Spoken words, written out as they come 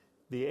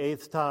the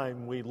 8th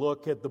time we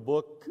look at the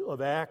book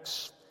of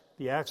Acts,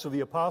 the Acts of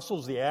the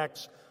Apostles, the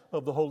Acts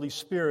of the Holy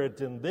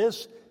Spirit. And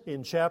this,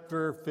 in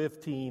chapter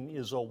 15,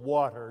 is a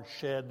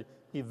watershed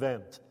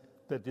event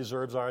that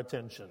deserves our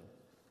attention.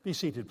 Be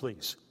seated,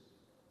 please.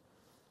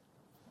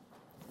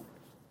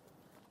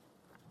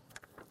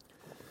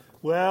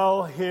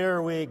 Well,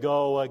 here we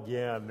go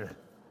again.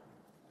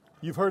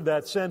 You've heard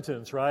that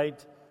sentence,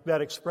 right?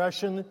 That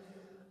expression.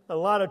 A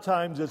lot of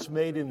times it's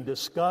made in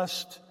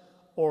disgust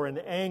or in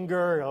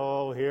anger.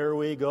 Oh, here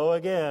we go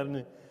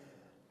again.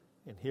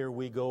 And here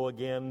we go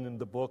again in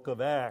the book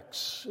of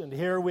Acts. And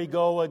here we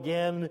go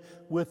again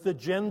with the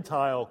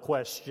Gentile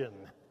question.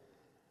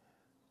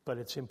 But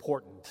it's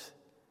important.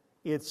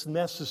 It's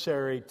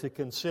necessary to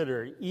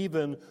consider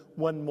even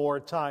one more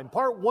time.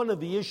 Part one of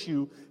the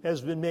issue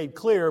has been made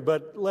clear,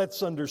 but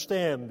let's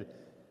understand.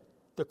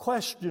 The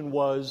question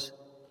was,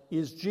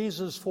 is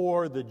Jesus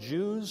for the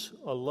Jews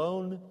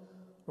alone,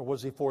 or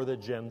was he for the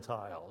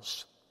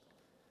Gentiles?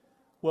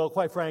 Well,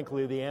 quite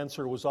frankly, the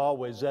answer was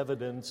always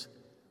evident,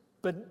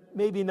 but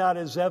maybe not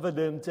as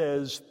evident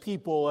as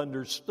people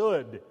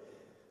understood.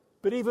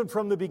 But even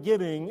from the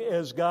beginning,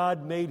 as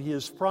God made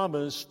his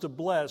promise to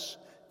bless,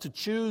 to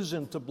choose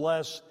and to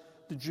bless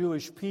the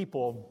Jewish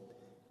people,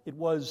 it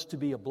was to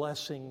be a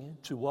blessing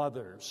to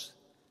others.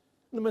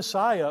 The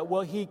Messiah,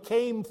 well, he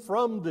came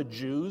from the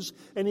Jews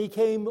and he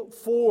came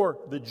for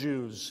the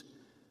Jews,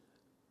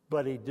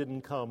 but he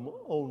didn't come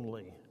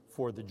only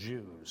for the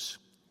Jews.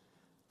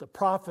 The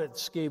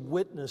prophets gave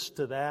witness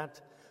to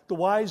that. The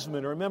wise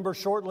men, remember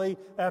shortly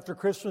after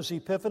Christmas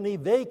Epiphany,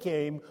 they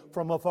came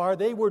from afar.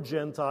 They were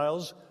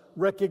Gentiles,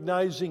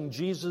 recognizing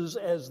Jesus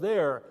as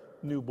their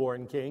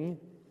newborn king.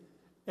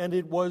 And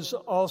it was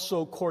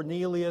also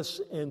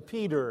Cornelius and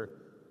Peter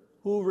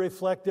who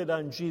reflected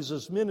on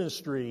Jesus'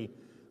 ministry.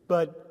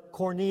 But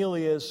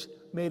Cornelius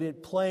made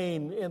it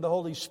plain, and the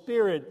Holy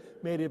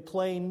Spirit made it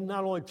plain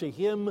not only to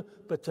him,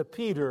 but to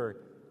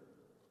Peter,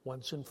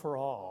 once and for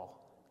all,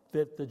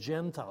 that the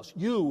Gentiles,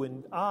 you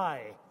and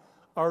I,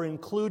 are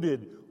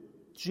included.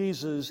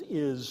 Jesus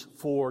is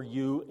for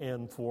you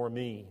and for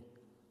me,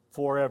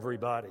 for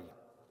everybody.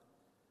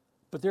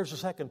 But there's a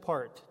second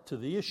part to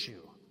the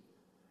issue.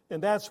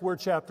 And that's where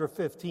chapter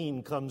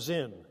 15 comes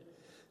in.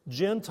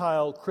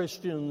 Gentile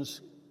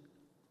Christians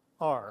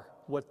are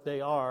what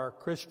they are,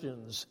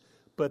 Christians.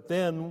 But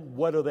then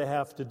what do they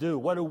have to do?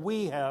 What do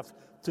we have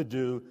to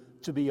do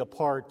to be a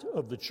part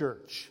of the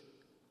church?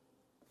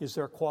 Is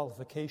there a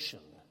qualification?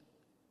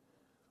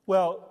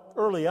 Well,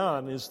 early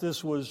on, as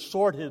this was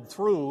sorted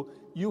through,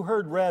 you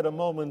heard read a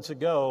moment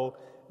ago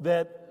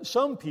that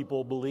some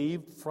people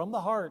believed from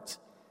the heart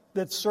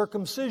that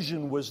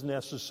circumcision was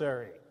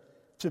necessary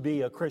to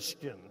be a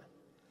Christian.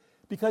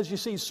 Because, you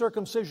see,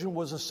 circumcision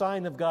was a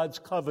sign of God's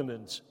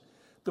covenant,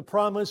 the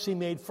promise he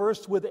made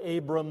first with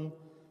Abram,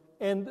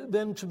 and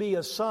then to be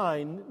a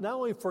sign, not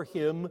only for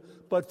him,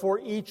 but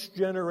for each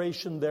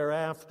generation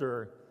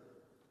thereafter,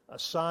 a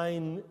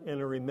sign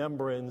and a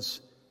remembrance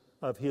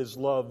of his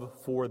love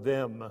for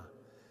them.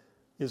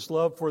 His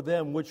love for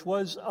them, which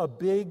was a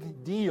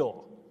big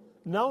deal.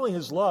 Not only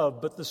his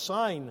love, but the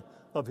sign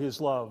of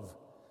his love.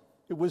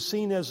 It was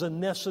seen as a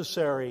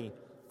necessary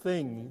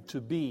thing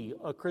to be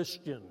a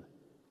Christian.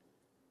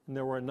 And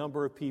there were a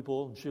number of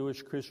people,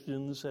 Jewish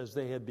Christians as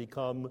they had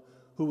become,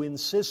 who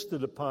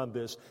insisted upon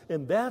this.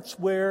 And that's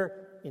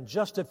where, in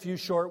just a few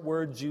short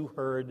words, you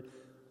heard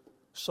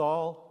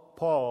Saul,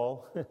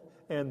 Paul,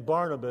 and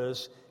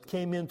Barnabas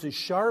came into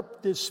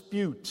sharp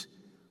dispute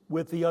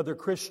with the other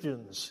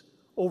Christians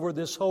over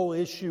this whole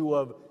issue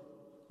of,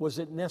 was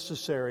it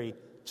necessary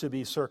to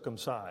be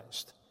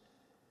circumcised?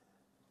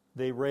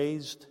 They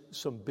raised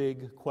some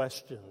big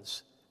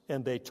questions,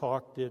 and they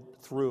talked it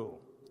through.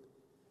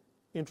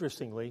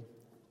 Interestingly,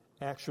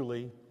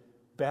 actually,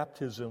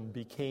 baptism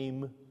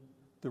became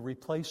the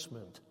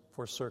replacement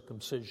for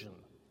circumcision.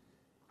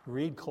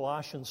 Read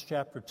Colossians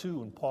chapter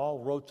 2, and Paul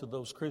wrote to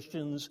those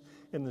Christians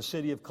in the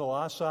city of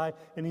Colossae,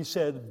 and he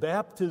said,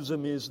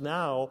 baptism is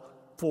now,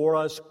 for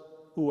us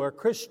who are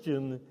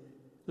Christian,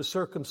 the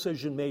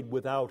circumcision made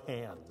without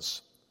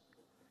hands.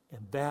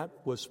 And that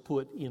was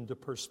put into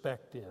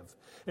perspective.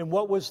 And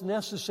what was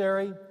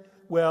necessary?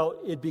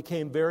 Well, it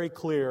became very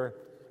clear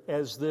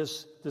as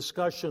this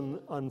discussion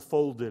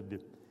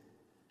unfolded.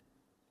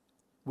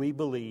 We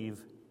believe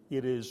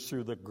it is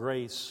through the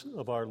grace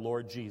of our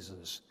Lord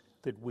Jesus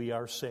that we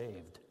are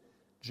saved,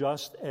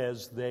 just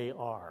as they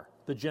are,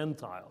 the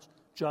Gentiles,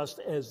 just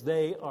as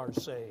they are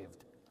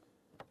saved.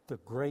 The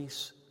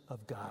grace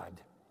of God.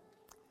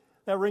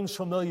 That rings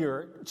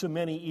familiar to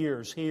many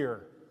ears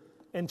here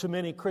and to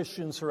many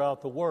Christians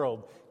throughout the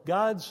world.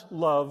 God's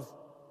love,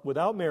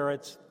 without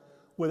merit,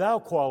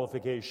 without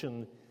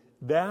qualification,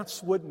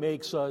 that's what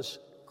makes us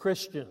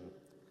Christian.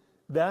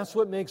 That's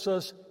what makes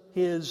us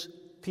his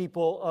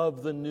people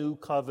of the new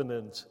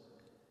covenant.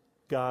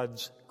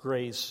 God's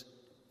grace,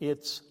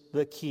 it's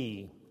the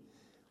key.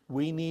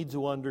 We need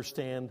to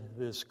understand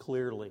this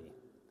clearly.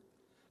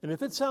 And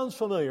if it sounds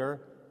familiar,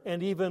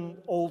 and even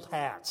old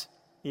hat,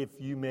 if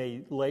you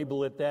may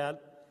label it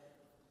that,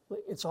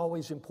 It's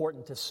always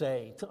important to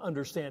say, to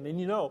understand.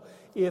 And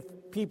if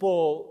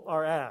people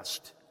are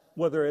asked,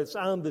 whether it's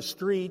on the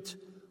street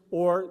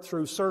or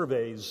through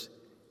surveys,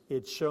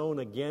 it's shown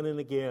again and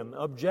again,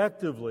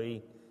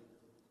 objectively,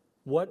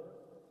 what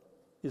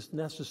is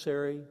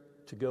necessary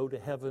to go to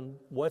heaven,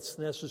 what's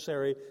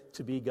necessary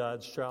to be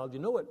God's child. You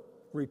know what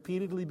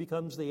repeatedly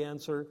becomes the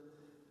answer?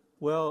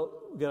 Well,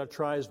 we've got to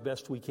try as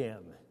best we can.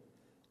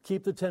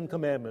 Keep the 10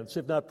 Commandments.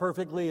 If not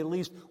perfectly, at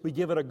least we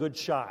give it a good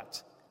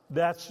shot.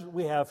 That's what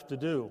we have to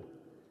do.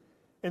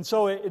 And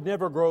so it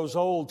never grows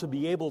old to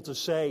be able to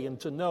say and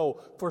to know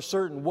for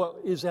certain what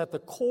is at the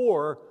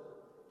core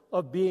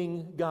of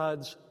being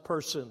God's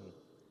person.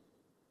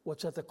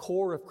 What's at the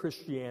core of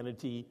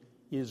Christianity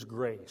is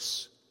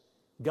grace.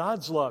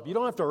 God's love. You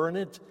don't have to earn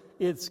it.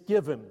 It's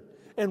given.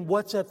 And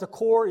what's at the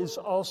core is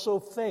also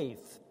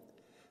faith.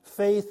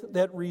 Faith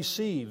that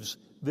receives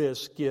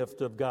this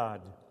gift of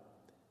God.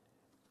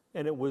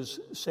 And it was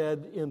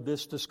said in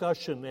this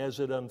discussion as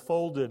it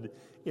unfolded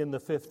in the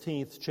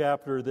 15th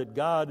chapter that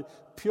God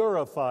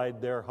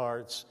purified their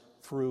hearts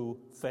through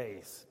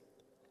faith.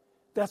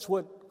 That's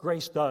what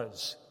grace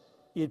does.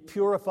 It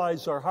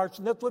purifies our hearts,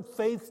 and that's what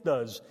faith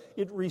does.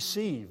 It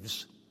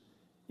receives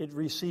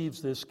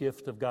this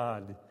gift of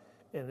God,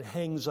 and it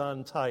hangs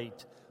on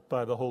tight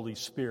by the Holy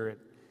Spirit.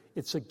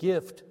 It's a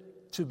gift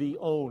to be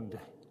owned,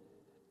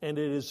 and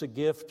it is a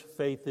gift,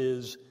 faith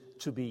is,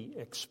 to be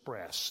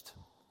expressed.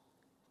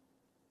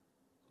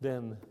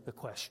 Then the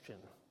question,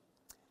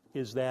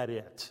 is that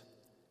it?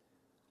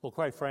 Well,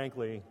 quite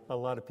frankly, a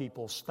lot of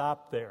people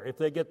stop there. If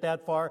they get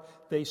that far,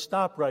 they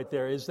stop right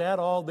there. Is that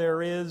all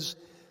there is?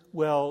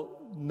 Well,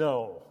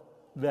 no,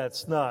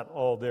 that's not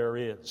all there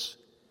is.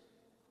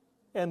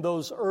 And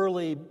those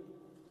early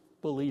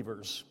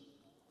believers,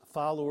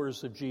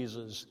 followers of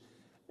Jesus,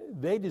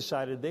 they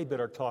decided they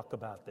better talk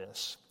about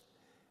this.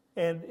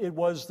 And it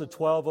was the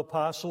 12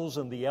 apostles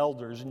and the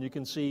elders, and you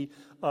can see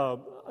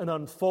an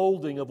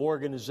unfolding of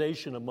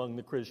organization among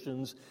the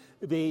Christians.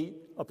 The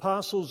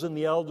apostles and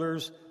the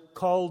elders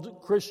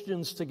called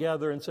Christians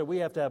together and said, we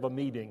have to have a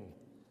meeting.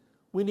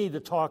 We need to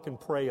talk and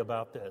pray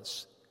about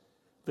this.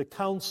 The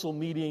council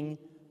meeting,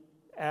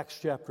 Acts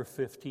chapter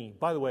 15.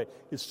 By the way,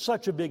 it's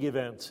such a big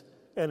event,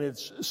 and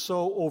it's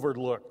so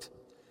overlooked.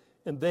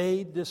 And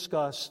they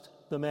discussed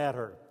the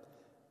matter.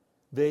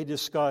 They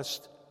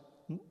discussed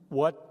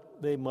what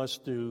they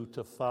must do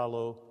to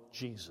follow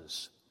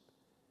Jesus.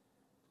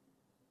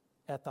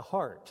 At the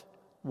heart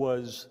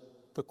was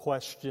the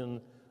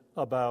question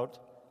about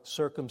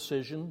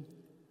circumcision,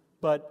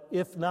 but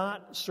if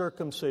not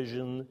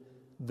circumcision,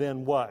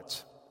 then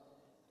what?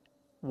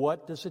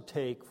 What does it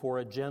take for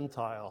a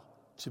Gentile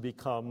to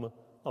become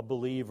a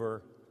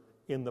believer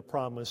in the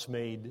promise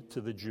made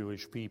to the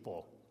Jewish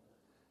people?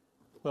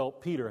 Well,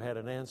 Peter had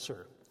an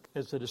answer.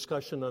 As the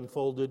discussion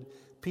unfolded,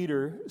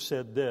 Peter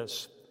said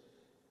this.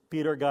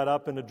 Peter got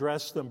up and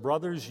addressed them,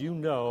 brothers, you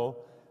know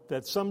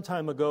that some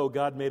time ago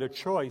God made a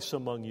choice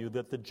among you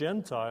that the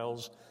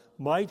Gentiles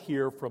might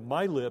hear from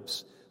my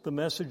lips the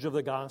message of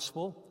the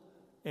gospel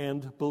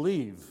and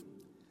believe.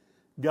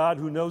 God,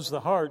 who knows the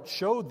heart,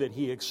 showed that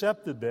he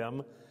accepted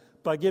them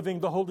by giving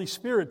the Holy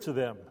Spirit to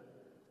them,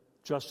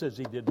 just as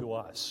he did to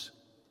us.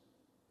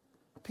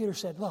 Peter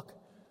said, look,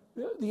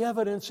 the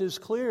evidence is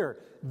clear.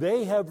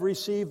 They have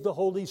received the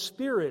Holy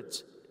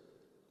Spirit.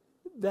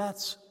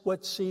 That's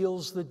what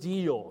seals the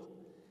deal,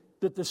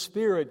 that the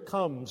Spirit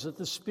comes, that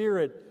the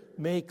Spirit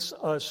makes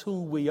us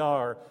who we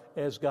are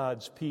as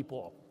God's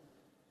people.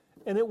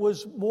 And it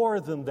was more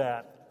than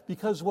that,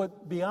 because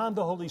what beyond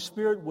the Holy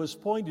Spirit was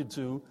pointed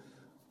to,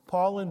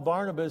 Paul and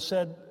Barnabas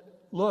said,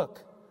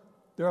 look,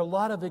 there are a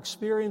lot of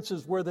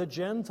experiences where the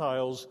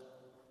Gentiles,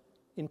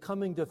 in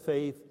coming to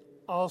faith,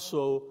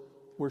 also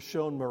were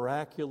shown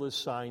miraculous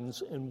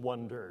signs and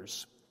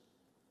wonders.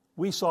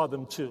 We saw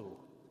them too.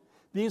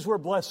 These were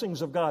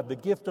blessings of God, the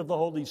gift of the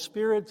Holy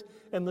Spirit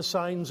and the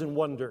signs and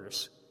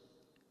wonders.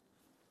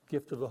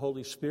 Gift of the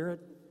Holy Spirit,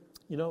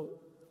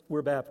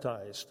 we're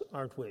baptized,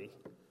 aren't we?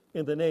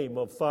 In the name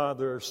of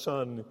Father,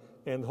 Son,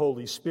 and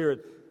Holy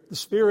Spirit. The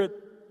Spirit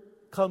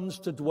comes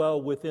to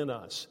dwell within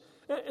us.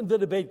 And the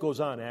debate goes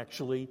on,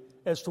 actually,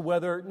 as to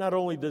whether not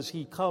only does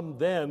he come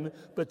then,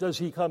 but does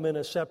he come in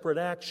a separate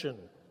action?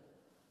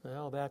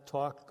 Well, that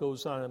talk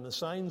goes on. And the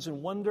signs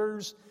and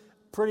wonders,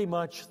 pretty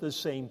much the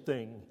same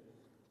thing.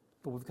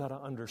 But we've got to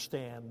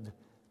understand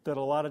that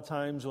a lot of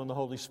times when the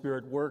Holy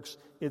Spirit works,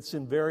 it's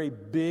in very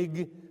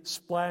big,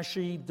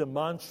 splashy,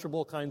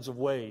 demonstrable kinds of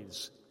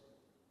ways.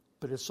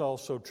 But it's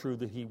also true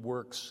that he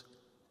works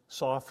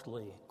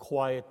softly,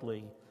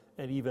 quietly,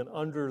 and even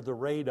under the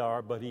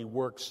radar, but he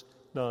works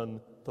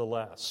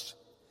nonetheless.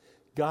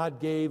 God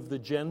gave the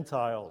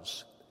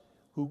Gentiles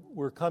who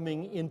were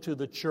coming into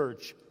the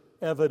church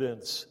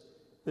evidence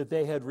that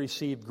they had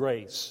received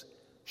grace,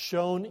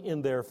 shown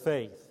in their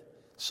faith.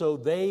 So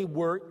they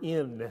were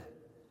in.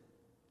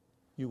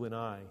 You and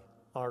I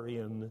are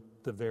in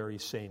the very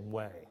same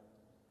way.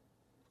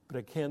 But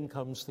again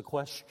comes the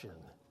question,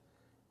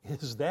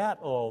 is that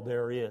all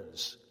there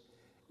is?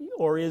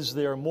 Or is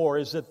there more?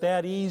 Is it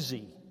that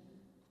easy?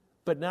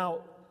 But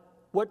now,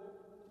 What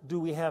do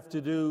we have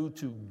to do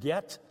to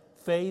get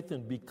faith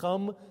and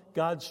become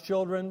God's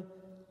children?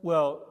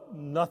 Well,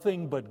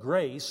 nothing but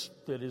grace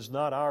that is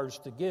not ours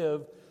to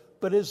give.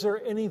 But is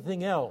there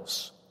anything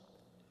else?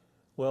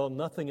 Well,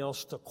 nothing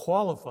else to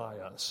qualify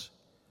us,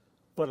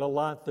 but a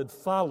lot that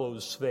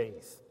follows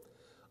faith.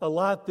 A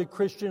lot that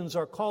Christians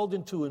are called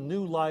into a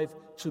new life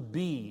to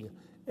be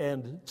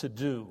and to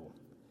do.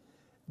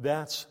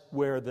 That's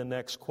where the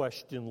next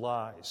question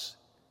lies.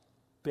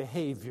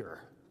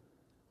 Behavior.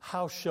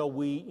 How shall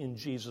we in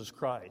Jesus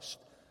Christ,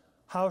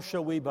 how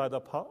shall we by the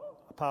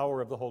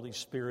power of the Holy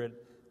Spirit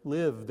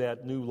live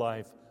that new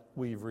life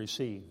we've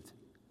received?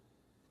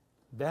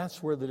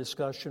 That's where the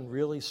discussion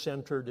really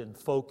centered and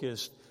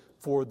focused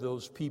for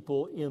those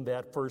people in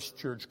that first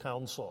church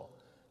council.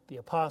 The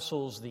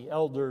apostles, the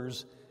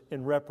elders,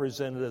 and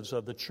representatives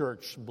of the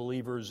church,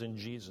 believers in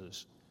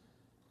Jesus.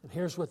 And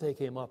here's what they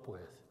came up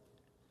with.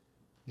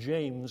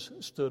 James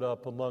stood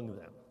up among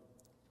them.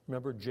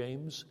 Remember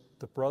James,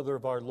 the brother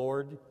of our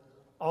Lord,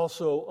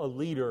 also a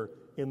leader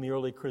in the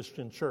early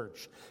Christian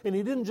church. And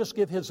he didn't just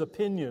give his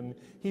opinion,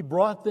 he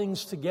brought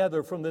things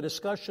together from the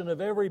discussion of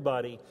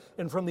everybody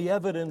and from the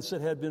evidence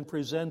that had been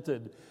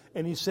presented.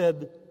 And he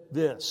said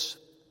this,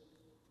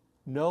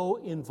 no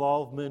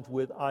involvement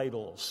with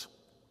idols.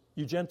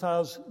 You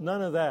Gentiles,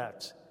 none of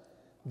that.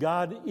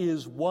 God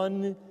is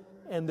one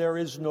and there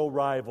is no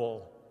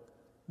rival.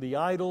 The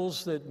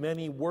idols that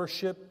many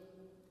worship,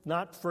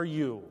 not for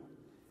you.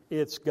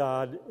 It's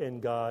God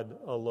and God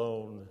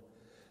alone.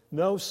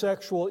 No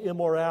sexual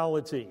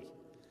immorality.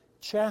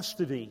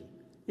 Chastity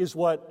is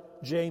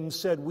what James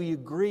said we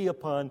agree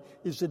upon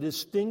is a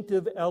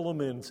distinctive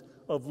element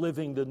of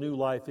living the new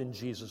life in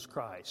Jesus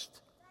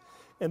Christ.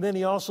 And then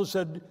he also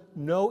said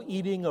no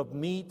eating of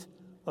meat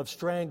of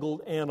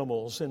strangled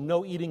animals and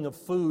no eating of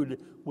food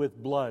with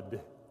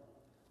blood.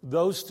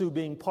 Those two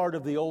being part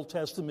of the Old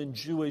Testament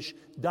Jewish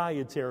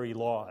dietary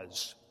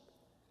laws.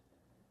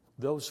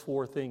 Those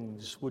four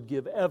things would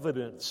give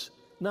evidence,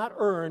 not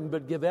earn,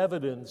 but give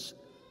evidence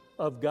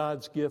of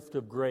God's gift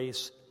of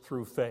grace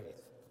through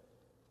faith.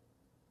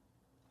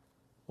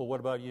 Well, what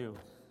about you?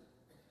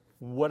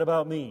 What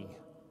about me?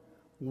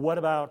 What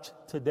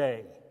about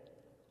today?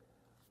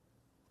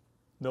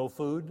 No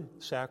food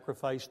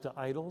sacrificed to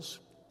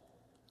idols?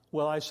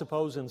 Well, I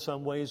suppose in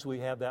some ways we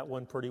have that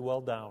one pretty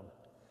well down.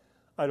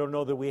 I don't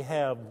know that we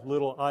have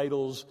little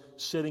idols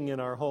sitting in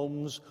our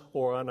homes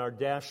or on our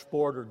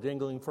dashboard or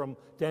dangling from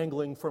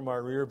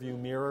our rearview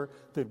mirror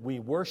that we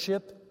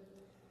worship.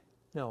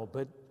 No,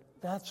 but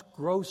that's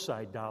gross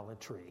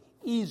idolatry,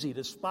 easy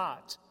to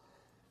spot.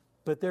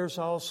 But there's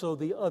also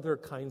the other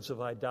kinds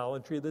of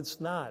idolatry that's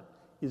not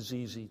as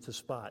easy to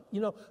spot.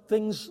 You know,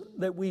 things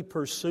that we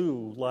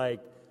pursue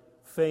like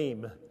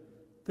fame,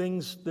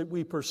 things that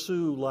we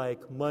pursue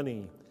like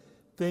money,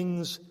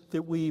 things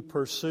that we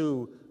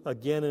pursue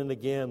again and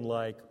again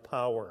like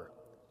power.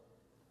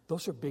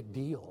 Those are big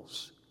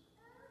deals.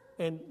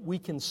 And we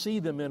can see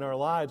them in our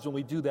lives when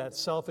we do that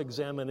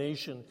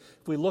self-examination.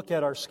 If we look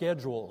at our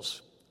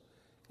schedules,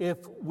 if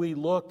we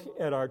look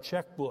at our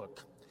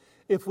checkbook,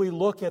 if we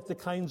look at the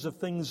kinds of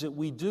things that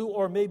we do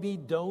or maybe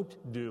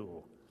don't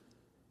do,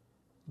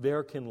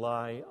 there can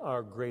lie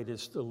our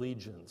greatest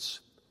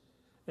allegiance.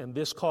 And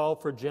this call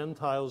for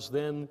Gentiles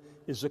then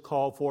is a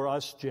call for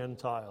us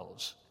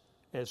Gentiles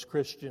as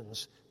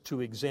Christians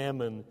to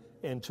examine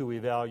and to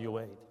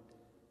evaluate.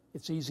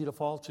 It's easy to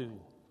fall to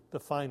the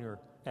finer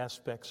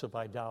aspects of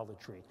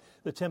idolatry.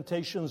 The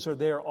temptations are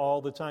there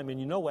all the time. And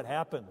you know what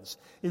happens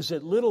is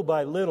that little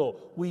by little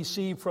we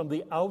see from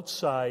the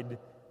outside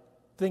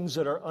things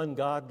that are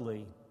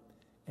ungodly.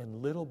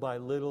 And little by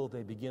little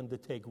they begin to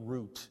take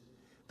root.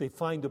 They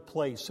find a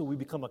place, so we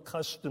become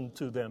accustomed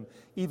to them,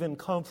 even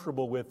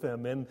comfortable with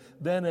them. And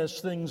then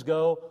as things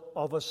go,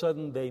 all of a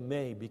sudden they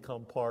may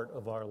become part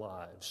of our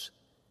lives.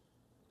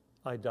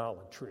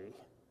 Idolatry,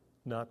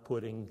 not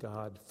putting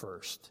God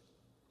first.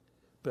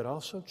 But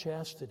also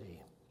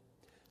chastity,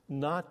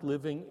 not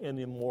living an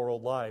immoral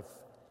life.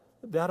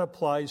 That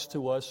applies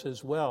to us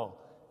as well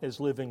as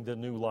living the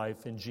new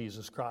life in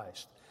Jesus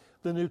Christ.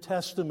 The New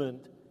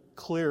Testament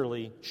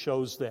clearly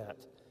shows that.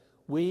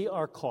 We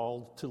are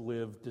called to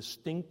live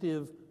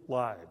distinctive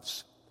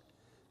lives,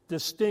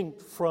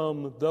 distinct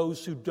from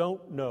those who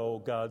don't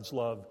know God's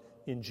love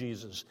in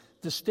Jesus,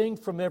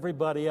 distinct from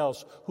everybody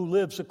else who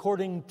lives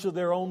according to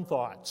their own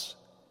thoughts,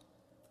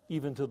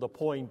 even to the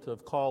point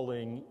of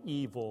calling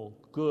evil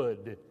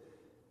good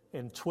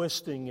and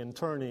twisting and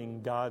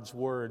turning God's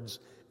words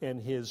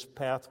and His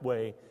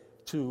pathway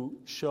to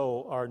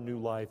show our new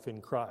life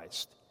in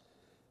Christ.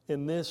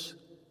 In this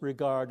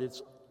regard,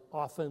 it's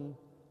often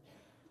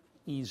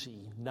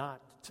easy not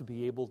to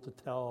be able to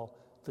tell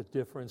the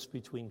difference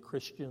between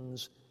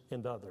Christians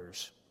and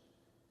others.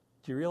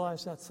 Do you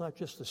realize that's not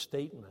just a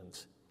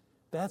statement?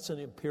 That's an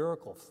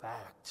empirical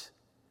fact.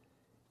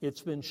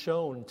 It's been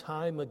shown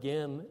time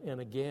again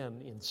and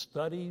again in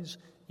studies,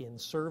 in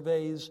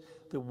surveys,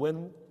 that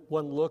when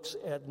one looks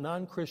at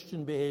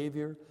non-Christian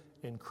behavior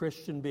and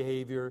Christian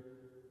behavior,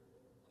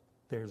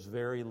 there's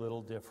very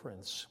little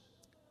difference.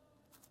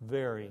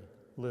 Very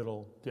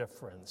little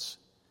difference.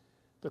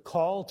 The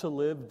call to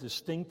live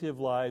distinctive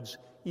lives,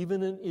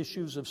 even in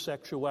issues of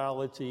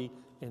sexuality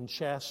and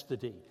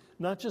chastity,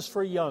 not just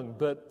for young,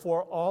 but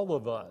for all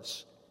of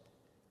us,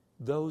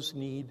 those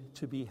need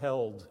to be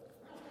held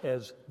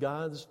as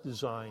God's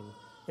design,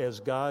 as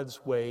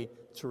God's way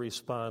to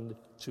respond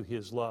to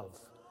His love.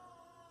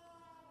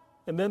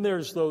 And then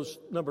there's those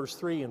numbers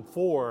 3 and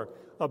 4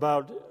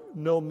 about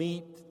no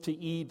meat to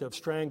eat of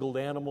strangled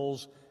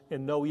animals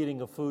and no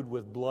eating of food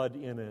with blood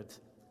in it.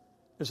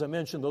 As I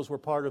mentioned, those were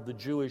part of the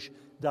Jewish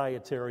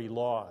dietary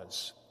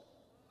laws.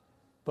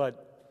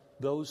 But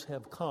those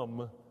have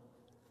come,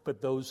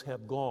 but those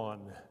have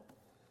gone.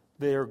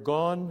 They are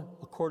gone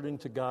according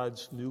to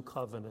God's new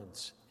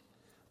covenants.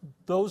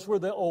 Those were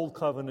the old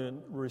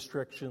covenant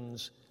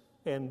restrictions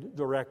and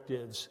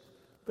directives.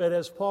 But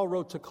as Paul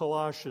wrote to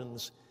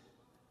Colossians,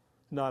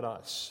 not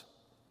us.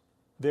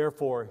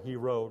 Therefore, he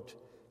wrote,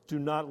 do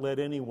not let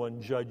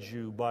anyone judge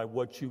you by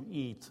what you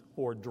eat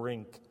or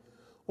drink,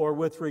 or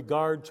with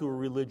regard to a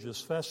religious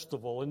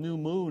festival, a new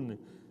moon,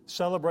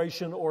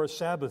 celebration, or a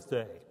Sabbath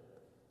day.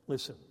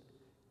 Listen,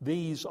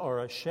 these are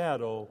a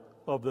shadow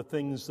of the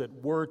things that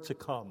were to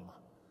come.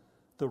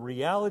 The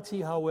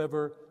reality,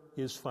 however,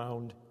 is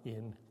found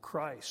in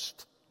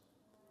Christ.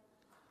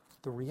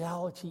 The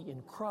reality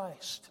in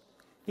Christ.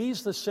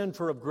 He's the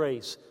center of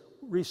grace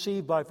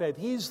received by faith.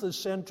 He's the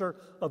center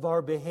of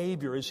our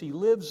behavior as He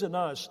lives in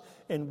us,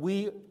 and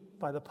we,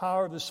 by the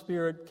power of the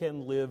Spirit,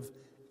 can live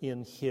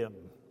in Him.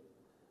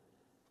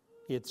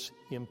 It's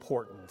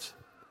important.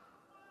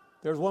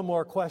 There's one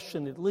more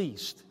question, at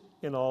least,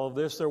 in all of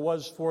this. There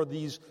was for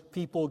these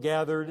people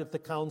gathered at the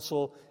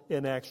council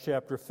in Acts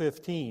chapter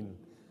 15.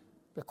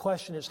 The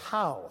question is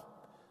how?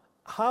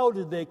 How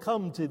did they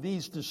come to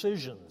these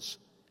decisions?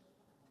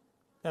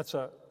 That's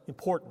an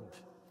important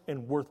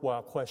and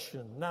worthwhile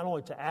question, not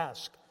only to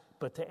ask,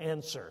 but to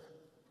answer.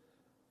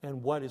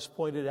 And what is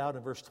pointed out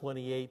in verse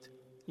 28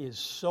 is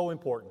so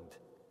important.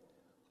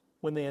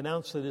 When they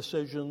announced the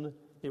decision,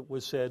 it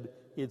was said,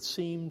 it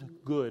seemed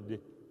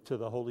good to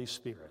the Holy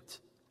Spirit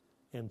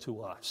and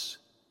to us.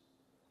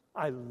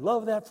 I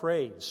love that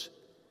phrase,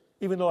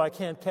 even though I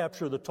can't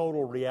capture the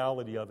total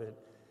reality of it.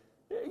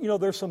 You know,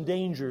 there's some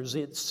dangers.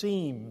 It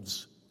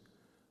seems.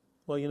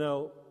 Well, you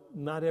know,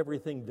 not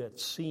everything that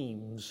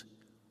seems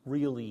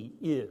really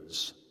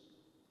is.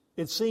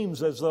 It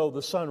seems as though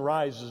the sun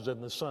rises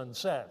and the sun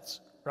sets,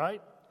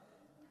 right?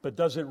 But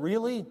does it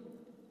really?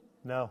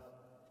 No.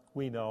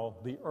 We know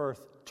the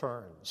earth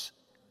turns.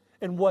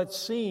 And what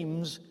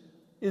seems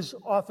is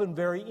often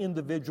very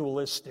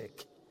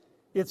individualistic.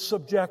 It's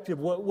subjective,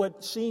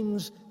 what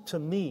seems to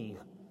me.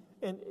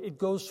 And it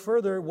goes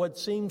further, what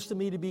seems to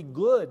me to be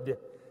good.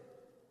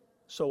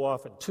 So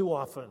often, too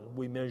often,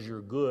 we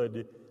measure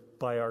good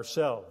by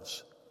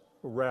ourselves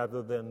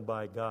rather than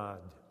by God.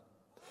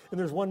 And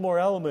there's one more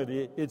element.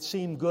 It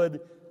seemed good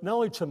not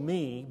only to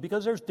me,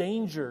 because there's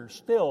danger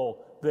still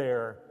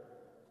there,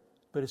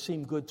 but it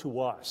seemed good to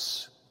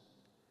us.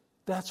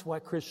 That's why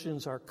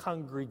Christians are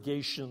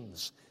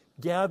congregations,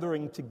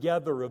 gathering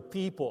together of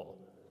people,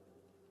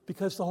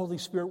 because the Holy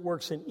Spirit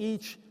works in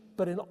each,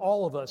 but in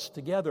all of us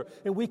together.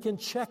 And we can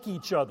check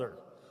each other.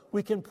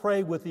 We can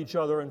pray with each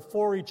other and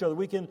for each other.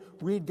 We can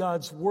read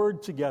God's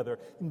Word together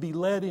and be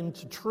led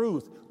into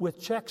truth with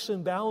checks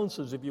and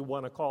balances, if you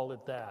want to call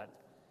it that.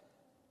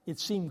 It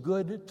seemed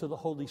good to the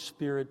Holy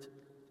Spirit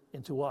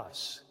and to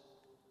us.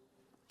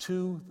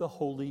 To the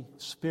Holy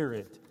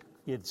Spirit,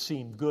 it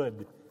seemed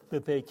good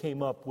that they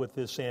came up with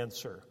this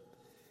answer.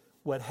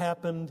 What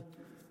happened,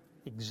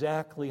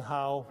 exactly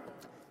how,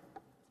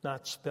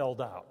 not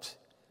spelled out.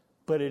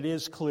 But it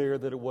is clear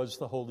that it was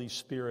the Holy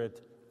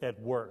Spirit at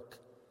work.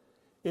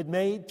 It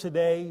may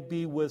today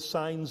be with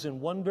signs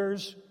and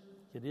wonders.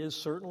 It is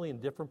certainly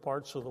in different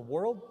parts of the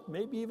world,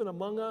 maybe even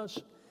among us.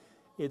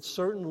 It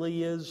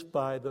certainly is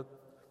by the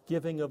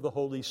giving of the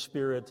Holy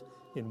Spirit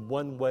in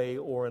one way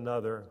or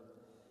another.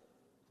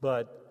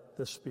 But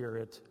the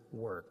Spirit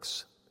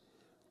works.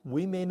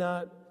 We may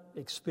not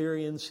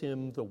experience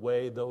Him the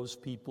way those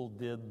people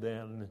did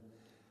then,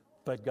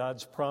 but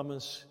God's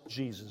promise,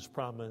 Jesus'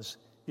 promise,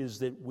 is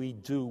that we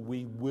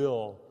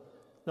will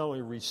not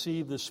only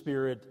receive the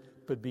Spirit,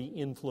 but be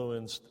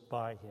influenced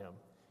by Him.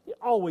 It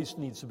always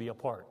needs to be a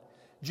part.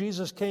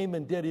 Jesus came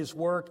and did His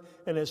work,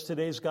 and as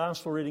today's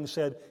gospel reading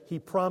said, He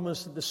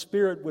promised that the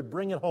Spirit would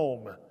bring it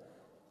home,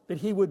 that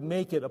He would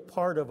make it a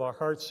part of our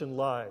hearts and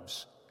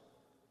lives,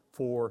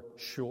 for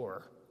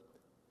sure.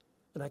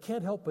 And I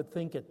can't help but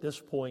think at this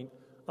point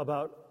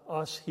about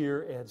us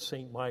here at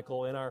St.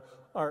 Michael and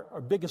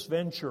our biggest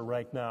venture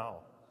right now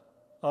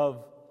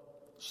of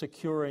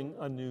securing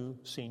a new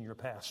senior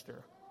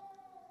pastor.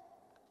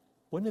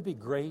 Wouldn't it be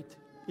great?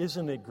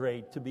 Isn't it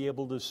great to be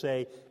able to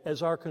say,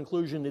 as our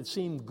conclusion, it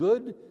seemed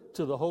good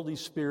to the Holy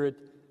Spirit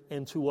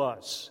and to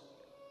us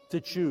to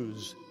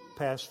choose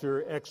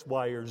Pastor X,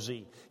 Y, or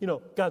Z. You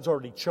know, God's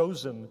already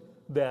chosen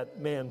that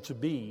man to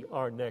be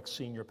our next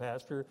senior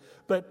pastor,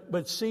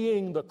 but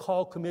seeing the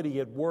call committee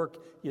at work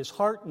is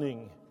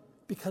heartening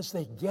because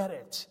they get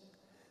it.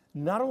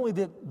 Not only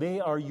that they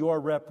are your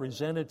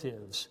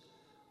representatives,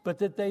 but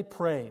that they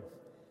pray,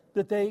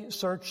 that they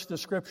search the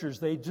Scriptures,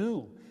 they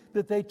do,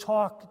 that they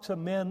talk to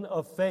men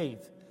of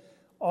faith,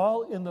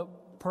 all in the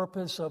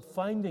purpose of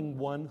finding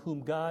one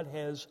whom God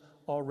has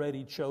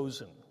already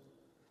chosen.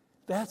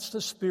 That's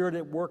the Spirit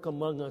at work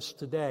among us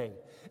today,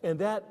 and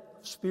that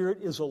Spirit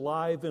is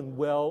alive and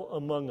well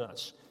among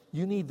us.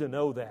 You need to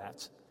know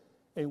that,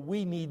 and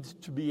we need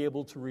to be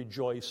able to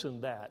rejoice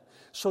in that,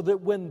 so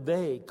that when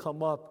they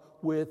come up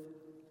with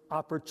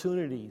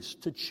opportunities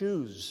to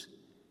choose,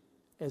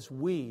 as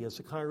we as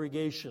a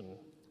congregation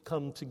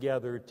come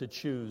together to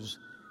choose,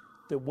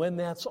 that when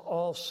that's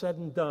all said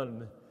and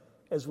done,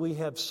 as we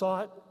have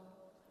sought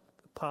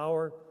the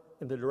power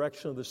and the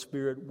direction of the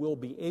Spirit, we'll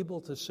be able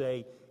to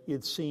say,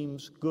 it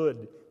seems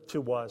good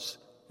to us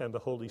and the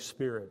Holy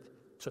Spirit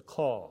to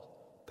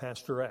call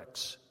Pastor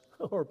X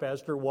or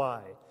Pastor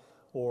Y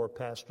or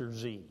Pastor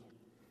Z.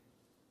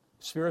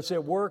 Spirit's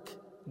at work.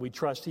 We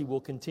trust He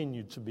will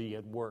continue to be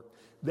at work.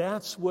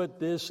 That's what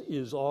this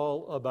is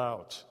all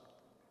about.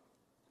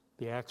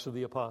 The Acts of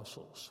the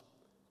Apostles,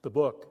 the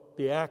book,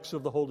 the Acts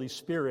of the Holy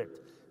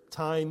Spirit,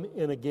 time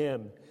and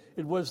again.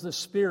 It was the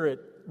Spirit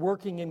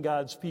working in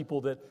God's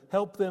people that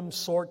helped them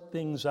sort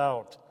things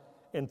out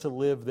and to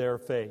live their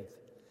faith.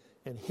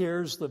 And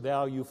here's the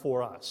value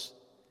for us.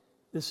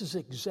 This is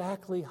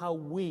exactly how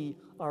we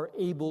are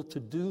able to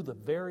do the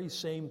very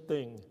same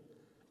thing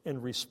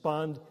and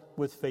respond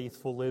with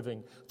faithful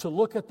living, to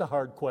look at the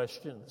hard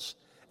questions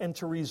and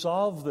to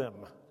resolve them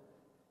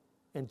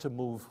and to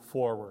move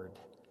forward.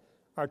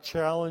 Our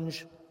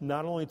challenge,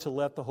 not only to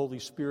let the Holy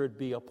Spirit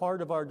be a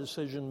part of our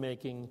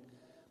decision-making,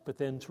 but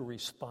then to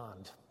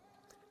respond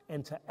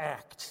and to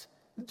act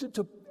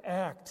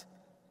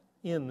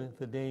in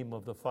the name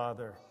of the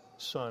Father,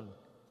 Son,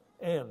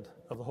 and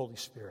of the Holy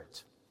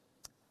Spirit.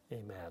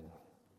 Amen.